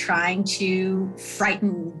if you're trying to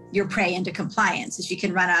frighten your prey into compliance, is you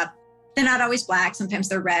can run up. They're not always black. Sometimes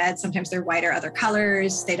they're red. Sometimes they're white or other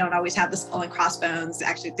colors. They don't always have the skull and crossbones.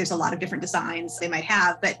 Actually, there's a lot of different designs they might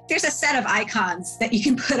have, but there's a set of icons that you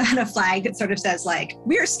can put on a flag that sort of says like,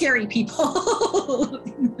 we're scary people.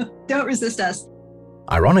 Don't resist us.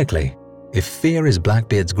 Ironically, if fear is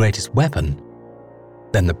Blackbeard's greatest weapon,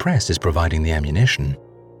 then the press is providing the ammunition.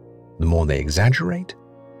 The more they exaggerate,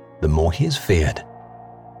 the more he is feared.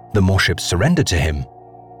 The more ships surrender to him,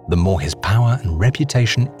 the more his power and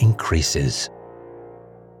reputation increases.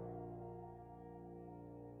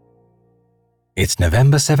 It's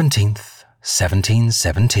November 17th,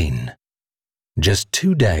 1717. Just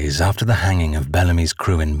 2 days after the hanging of Bellamy's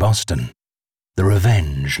crew in Boston, the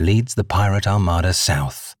Revenge leads the pirate armada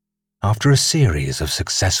south after a series of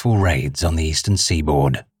successful raids on the eastern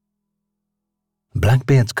seaboard.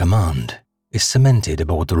 Blackbeard's command is cemented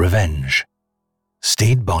aboard the Revenge.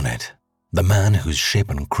 Stede Bonnet, the man whose ship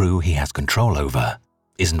and crew he has control over,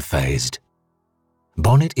 isn't fazed.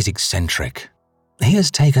 Bonnet is eccentric. He has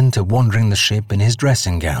taken to wandering the ship in his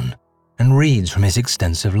dressing gown and reads from his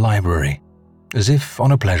extensive library, as if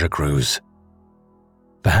on a pleasure cruise.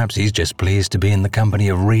 Perhaps he's just pleased to be in the company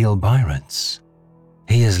of real pirates.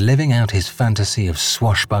 He is living out his fantasy of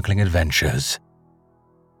swashbuckling adventures.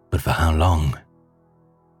 But for how long?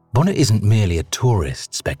 Bonnet isn't merely a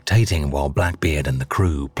tourist spectating while Blackbeard and the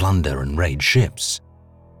crew plunder and raid ships.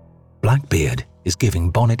 Blackbeard is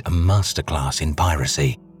giving Bonnet a masterclass in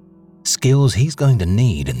piracy, skills he's going to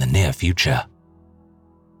need in the near future.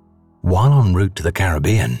 While en route to the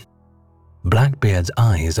Caribbean, Blackbeard's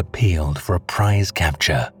eyes are peeled for a prize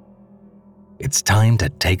capture. It's time to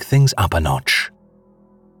take things up a notch.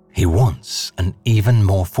 He wants an even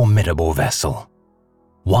more formidable vessel,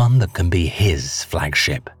 one that can be his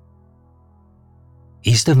flagship.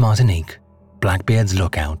 East of Martinique, Blackbeard's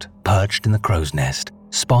lookout, perched in the crow's nest,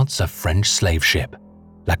 spots a French slave ship,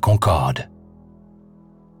 La Concorde.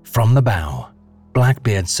 From the bow,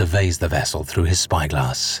 Blackbeard surveys the vessel through his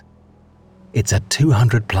spyglass. It's a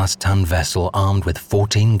 200-plus-ton vessel armed with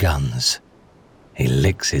 14 guns. He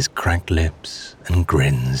licks his cracked lips and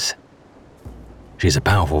grins. She's a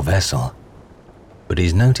powerful vessel, but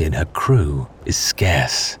he's noted her crew is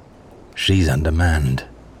scarce. She's undermanned.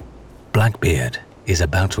 Blackbeard is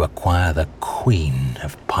about to acquire the queen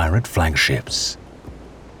of pirate flagships.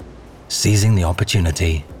 Seizing the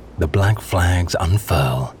opportunity, the black flags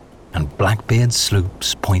unfurl, and Blackbeard's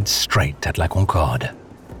sloops point straight at La Concorde.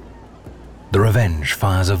 The Revenge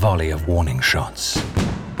fires a volley of warning shots.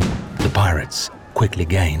 The pirates quickly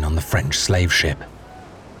gain on the French slave ship.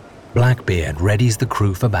 Blackbeard readies the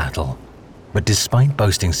crew for battle, but despite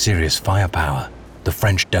boasting serious firepower, the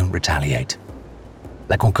French don't retaliate.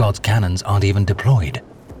 La Concorde's cannons aren't even deployed.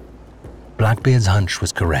 Blackbeard's hunch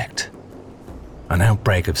was correct. An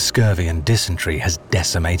outbreak of scurvy and dysentery has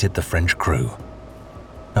decimated the French crew.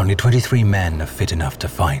 Only 23 men are fit enough to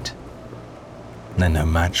fight. They're no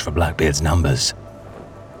match for Blackbeard's numbers.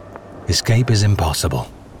 Escape is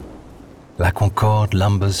impossible. La Concorde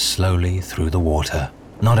lumbers slowly through the water.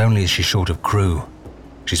 Not only is she short of crew,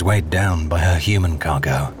 she's weighed down by her human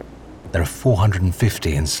cargo. There are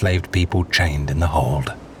 450 enslaved people chained in the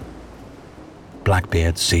hold.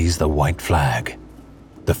 Blackbeard sees the white flag.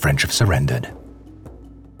 The French have surrendered.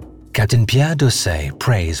 Captain Pierre Doucet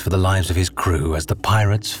prays for the lives of his crew as the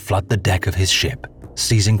pirates flood the deck of his ship,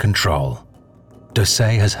 seizing control.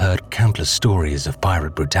 Doucet has heard countless stories of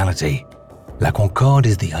pirate brutality. La Concorde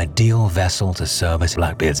is the ideal vessel to serve as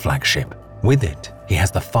Blackbeard's flagship. With it, he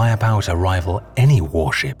has the firepower to rival any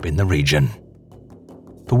warship in the region.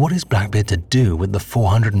 But what is Blackbeard to do with the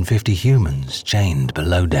 450 humans chained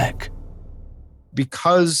below deck?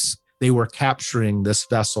 Because they were capturing this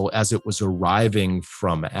vessel as it was arriving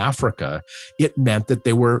from Africa, it meant that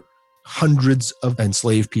there were hundreds of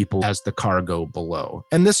enslaved people as the cargo below.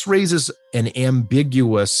 And this raises an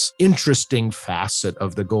ambiguous, interesting facet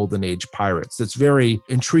of the Golden Age pirates that's very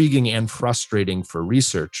intriguing and frustrating for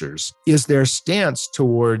researchers, is their stance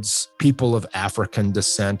towards people of African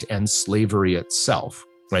descent and slavery itself.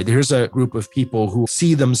 Right? Here's a group of people who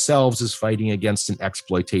see themselves as fighting against an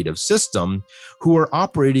exploitative system, who are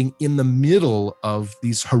operating in the middle of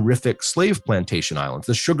these horrific slave plantation islands,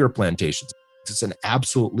 the sugar plantations. It's an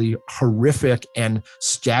absolutely horrific and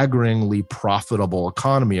staggeringly profitable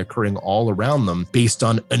economy occurring all around them based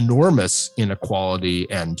on enormous inequality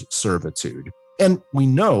and servitude. And we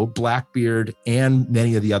know Blackbeard and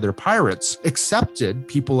many of the other pirates accepted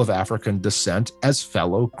people of African descent as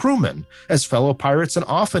fellow crewmen, as fellow pirates, and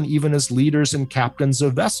often even as leaders and captains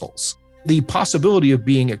of vessels. The possibility of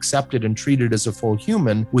being accepted and treated as a full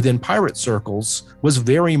human within pirate circles was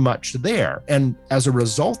very much there. And as a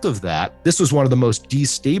result of that, this was one of the most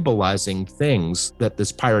destabilizing things that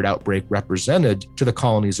this pirate outbreak represented to the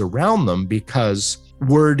colonies around them, because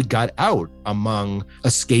word got out among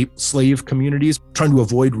escaped slave communities trying to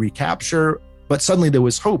avoid recapture. But suddenly there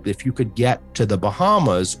was hope. If you could get to the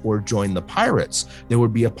Bahamas or join the pirates, there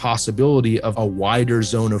would be a possibility of a wider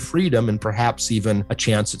zone of freedom and perhaps even a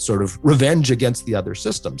chance at sort of revenge against the other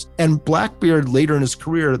systems. And Blackbeard, later in his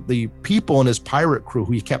career, the people in his pirate crew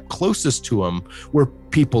who he kept closest to him were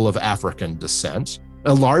people of African descent.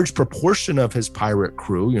 A large proportion of his pirate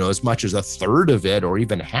crew, as much as a third of it or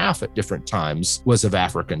even half at different times, was of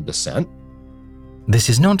African descent. This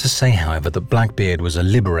is not to say, however, that Blackbeard was a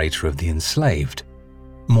liberator of the enslaved.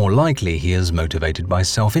 More likely, he is motivated by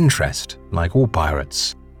self-interest, like all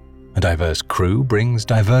pirates. A diverse crew brings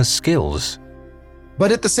diverse skills.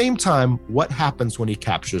 But at the same time, what happens when he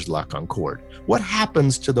captures La Concorde? What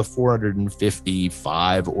happens to the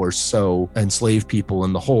 455 or so enslaved people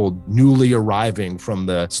in the hold newly arriving from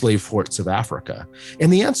the slave ports of Africa?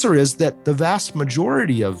 And the answer is that the vast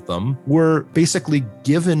majority of them were basically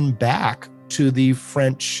given back to the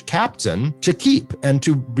French captain to keep and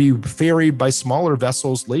to be ferried by smaller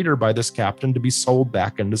vessels later by this captain to be sold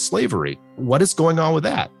back into slavery. What is going on with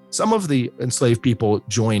that? Some of the enslaved people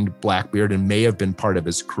joined Blackbeard and may have been part of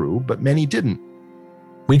his crew, but many didn't.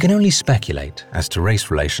 We can only speculate as to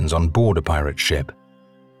race relations on board a pirate ship,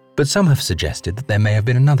 but some have suggested that there may have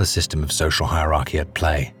been another system of social hierarchy at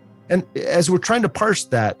play. And as we're trying to parse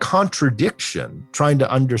that contradiction, trying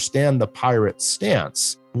to understand the pirate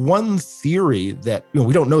stance, one theory that,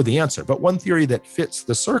 we don't know the answer, but one theory that fits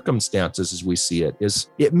the circumstances as we see it is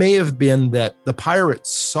it may have been that the pirates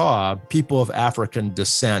saw people of African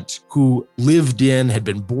descent who lived in, had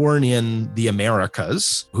been born in the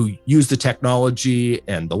Americas, who used the technology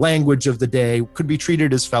and the language of the day, could be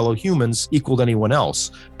treated as fellow humans equal to anyone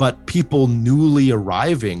else. But people newly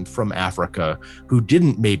arriving from Africa who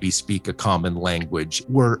didn't maybe speak a common language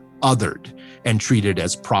were othered and treated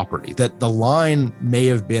as property. That the line may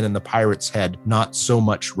have been in the pirates' head, not so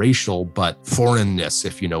much racial, but foreignness,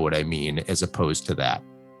 if you know what I mean, as opposed to that.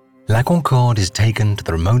 La Concorde is taken to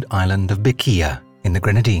the remote island of Bikia in the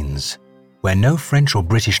Grenadines, where no French or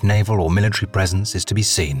British naval or military presence is to be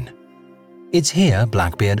seen. It's here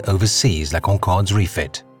Blackbeard oversees La Concorde's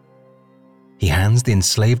refit. He hands the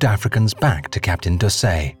enslaved Africans back to Captain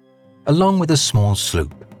Doucet, along with a small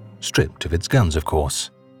sloop, stripped of its guns, of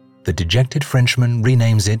course. The dejected Frenchman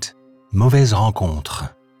renames it Mauvaise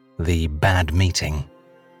Rencontre, the bad meeting.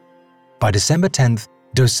 By December 10th,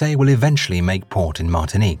 Doucet will eventually make port in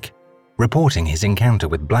Martinique, reporting his encounter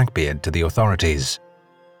with Blackbeard to the authorities.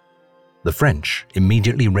 The French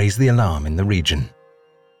immediately raise the alarm in the region.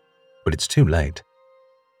 But it's too late.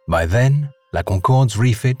 By then, La Concorde's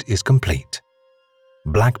refit is complete.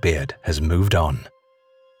 Blackbeard has moved on,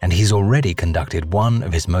 and he's already conducted one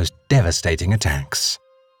of his most devastating attacks.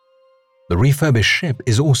 The refurbished ship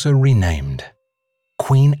is also renamed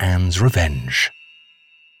Queen Anne's Revenge.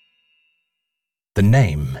 The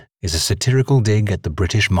name is a satirical dig at the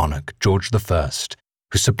British monarch George I,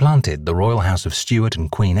 who supplanted the royal house of Stuart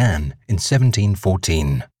and Queen Anne in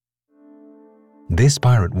 1714. This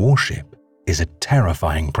pirate warship is a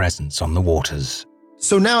terrifying presence on the waters.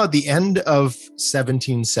 So now at the end of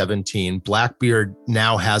 1717, Blackbeard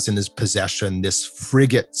now has in his possession this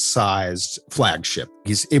frigate-sized flagship.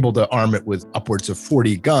 He's able to arm it with upwards of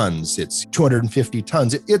 40 guns. It's 250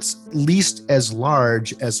 tons. It's at least as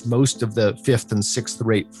large as most of the 5th and 6th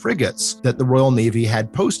rate frigates that the Royal Navy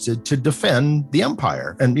had posted to defend the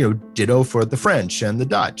empire. And, ditto for the French and the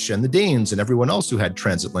Dutch and the Danes and everyone else who had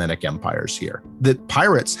transatlantic empires here. The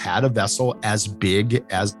pirates had a vessel as big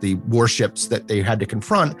as the warships that they had to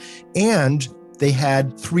confront, and they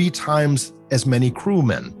had 3 times as many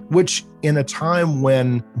crewmen, which in a time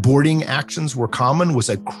when boarding actions were common was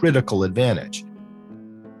a critical advantage.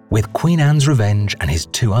 With Queen Anne's Revenge and his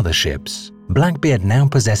 2 other ships, Blackbeard now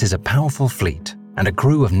possesses a powerful fleet and a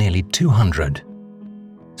crew of nearly 200.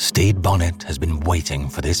 Stede Bonnet has been waiting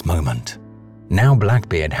for this moment. Now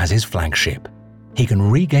Blackbeard has his flagship. He can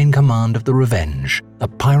regain command of the Revenge, a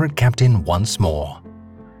pirate captain once more.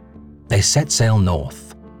 They set sail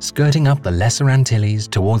north, skirting up the Lesser Antilles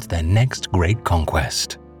towards their next great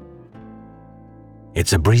conquest.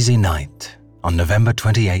 It's a breezy night on November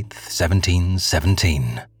 28,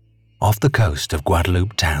 1717, off the coast of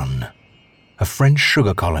Guadeloupe Town, a French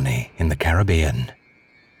sugar colony in the Caribbean.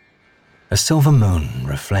 A silver moon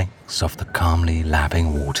reflects off the calmly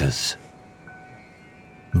lapping waters.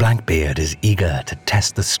 Blackbeard is eager to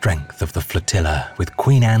test the strength of the flotilla with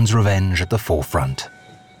Queen Anne's Revenge at the forefront.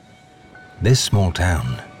 This small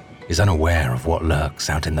town is unaware of what lurks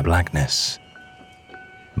out in the blackness.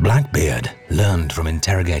 Blackbeard learned from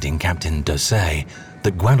interrogating Captain Dosset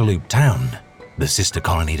that Guadeloupe Town, the sister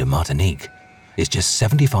colony to Martinique, is just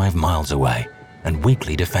 75 miles away and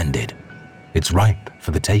weakly defended. It's ripe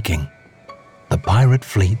for the taking. The pirate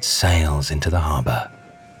fleet sails into the harbor.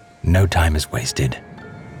 No time is wasted.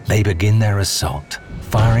 They begin their assault,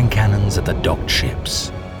 firing cannons at the docked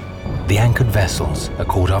ships. The anchored vessels are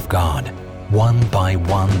caught off guard. One by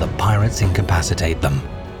one, the pirates incapacitate them.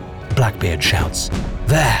 Blackbeard shouts,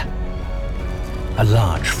 "There!" A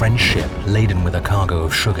large French ship laden with a cargo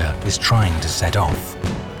of sugar is trying to set off.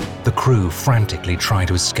 The crew frantically try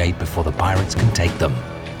to escape before the pirates can take them.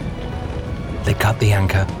 They cut the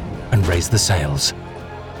anchor and raise the sails,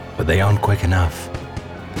 but they aren't quick enough.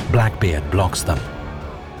 Blackbeard blocks them.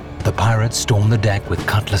 The pirates storm the deck with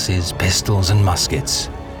cutlasses, pistols, and muskets.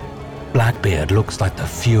 Blackbeard looks like the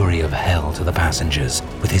fury of hell to the passengers,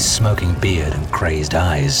 with his smoking beard and crazed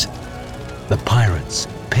eyes. The pirates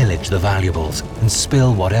pillage the valuables and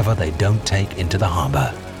spill whatever they don't take into the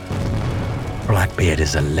harbor. Blackbeard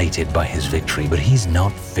is elated by his victory, but he's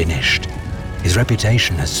not finished. His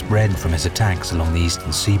reputation has spread from his attacks along the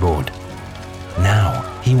eastern seaboard. Now,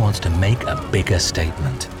 he wants to make a bigger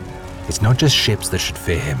statement. It's not just ships that should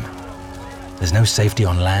fear him. There's no safety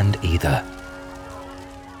on land either.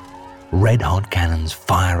 Red-hot cannons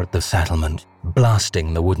fire at the settlement,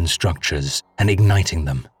 blasting the wooden structures and igniting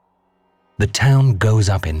them. The town goes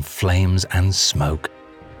up in flames and smoke.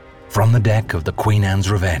 From the deck of the Queen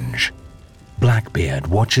Anne's Revenge, Blackbeard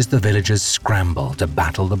watches the villagers scramble to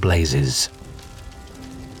battle the blazes.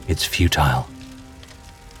 It's futile.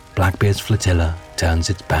 Blackbeard's flotilla turns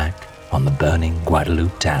its back on the burning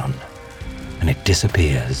Guadeloupe town, and it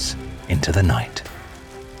disappears into the night.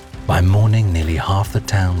 By morning, nearly half the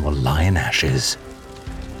town will lie in ashes.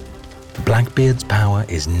 Blackbeard's power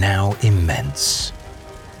is now immense.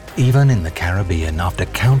 Even in the Caribbean, after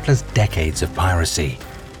countless decades of piracy,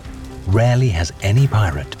 rarely has any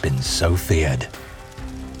pirate been so feared.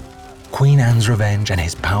 Queen Anne's Revenge and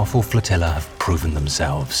his powerful flotilla have proven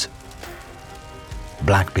themselves.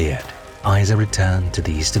 Blackbeard eyes a return to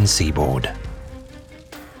the eastern seaboard.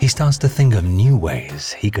 He starts to think of new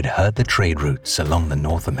ways he could hurt the trade routes along the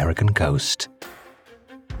North American coast.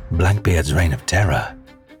 Blackbeard's reign of terror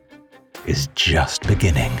is just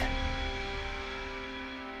beginning.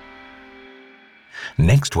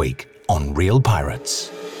 Next week on Real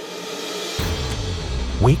Pirates,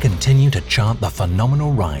 we continue to chart the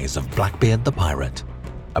phenomenal rise of Blackbeard the pirate.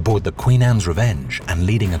 Aboard the Queen Anne's Revenge and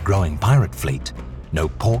leading a growing pirate fleet, no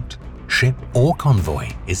port, ship, or convoy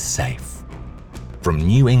is safe. From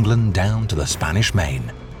New England down to the Spanish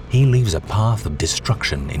Main, he leaves a path of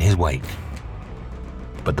destruction in his wake.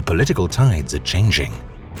 But the political tides are changing.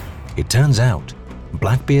 It turns out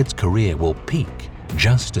Blackbeard's career will peak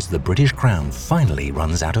just as the British Crown finally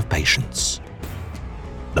runs out of patience.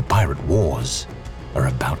 The pirate wars are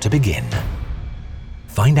about to begin.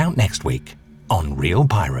 Find out next week on Real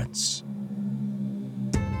Pirates.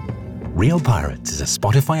 Real Pirates is a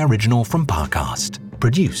Spotify original from Parcast,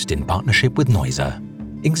 produced in partnership with Noiser.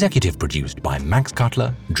 Executive produced by Max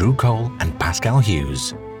Cutler, Drew Cole, and Pascal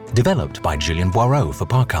Hughes. Developed by Julian Boireau for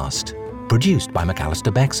Parcast. Produced by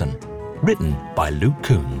McAllister Bexon. Written by Luke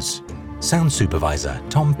Coons. Sound supervisor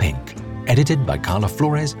Tom Pink. Edited by Carla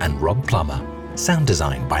Flores and Rob Plummer. Sound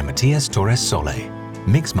design by Matias Torres Sole.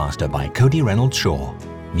 Mixmaster by Cody Reynolds Shaw.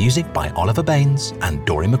 Music by Oliver Baines and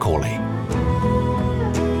Dory McCauley.